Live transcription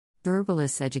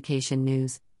Verbalist Education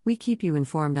News, we keep you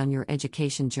informed on your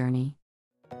education journey.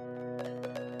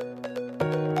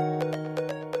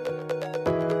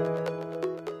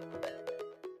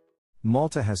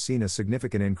 Malta has seen a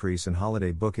significant increase in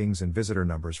holiday bookings and visitor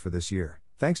numbers for this year,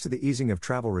 thanks to the easing of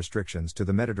travel restrictions to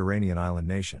the Mediterranean island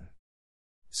nation.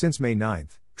 Since May 9,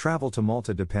 travel to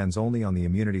Malta depends only on the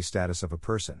immunity status of a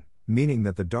person, meaning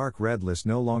that the dark red list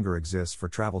no longer exists for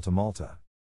travel to Malta.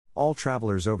 All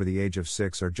travelers over the age of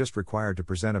 6 are just required to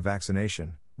present a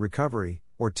vaccination, recovery,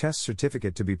 or test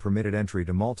certificate to be permitted entry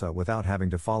to Malta without having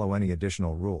to follow any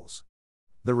additional rules.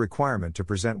 The requirement to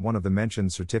present one of the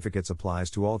mentioned certificates applies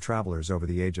to all travelers over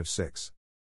the age of 6.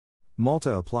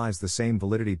 Malta applies the same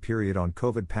validity period on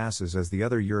COVID passes as the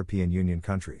other European Union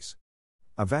countries.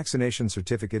 A vaccination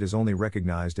certificate is only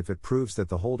recognized if it proves that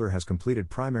the holder has completed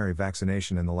primary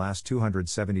vaccination in the last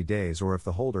 270 days or if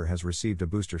the holder has received a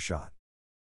booster shot.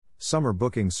 Summer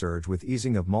bookings surge with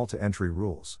easing of Malta entry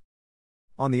rules.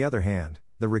 On the other hand,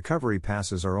 the recovery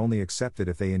passes are only accepted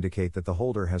if they indicate that the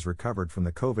holder has recovered from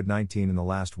the COVID-19 in the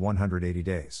last 180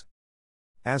 days.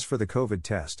 As for the COVID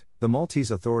test, the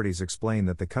Maltese authorities explain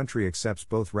that the country accepts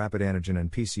both rapid antigen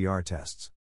and PCR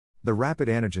tests. The rapid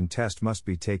antigen test must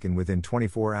be taken within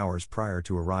 24 hours prior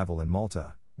to arrival in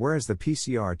Malta, whereas the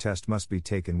PCR test must be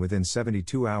taken within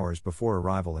 72 hours before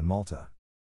arrival in Malta.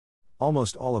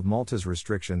 Almost all of Malta's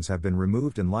restrictions have been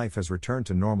removed and life has returned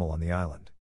to normal on the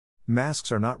island.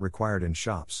 Masks are not required in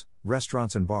shops,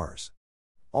 restaurants and bars.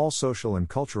 All social and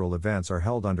cultural events are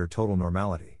held under total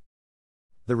normality.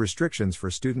 The restrictions for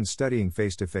students studying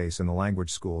face-to-face in the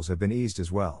language schools have been eased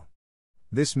as well.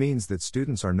 This means that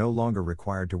students are no longer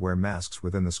required to wear masks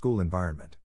within the school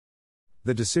environment.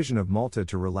 The decision of Malta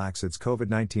to relax its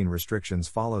COVID-19 restrictions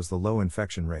follows the low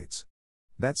infection rates.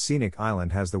 That scenic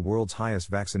island has the world's highest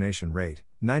vaccination rate.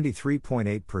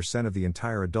 93.8% of the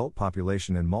entire adult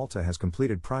population in Malta has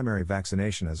completed primary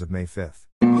vaccination as of May 5.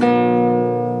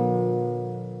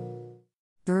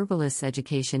 Verbalist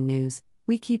Education News,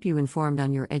 we keep you informed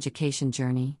on your education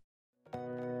journey.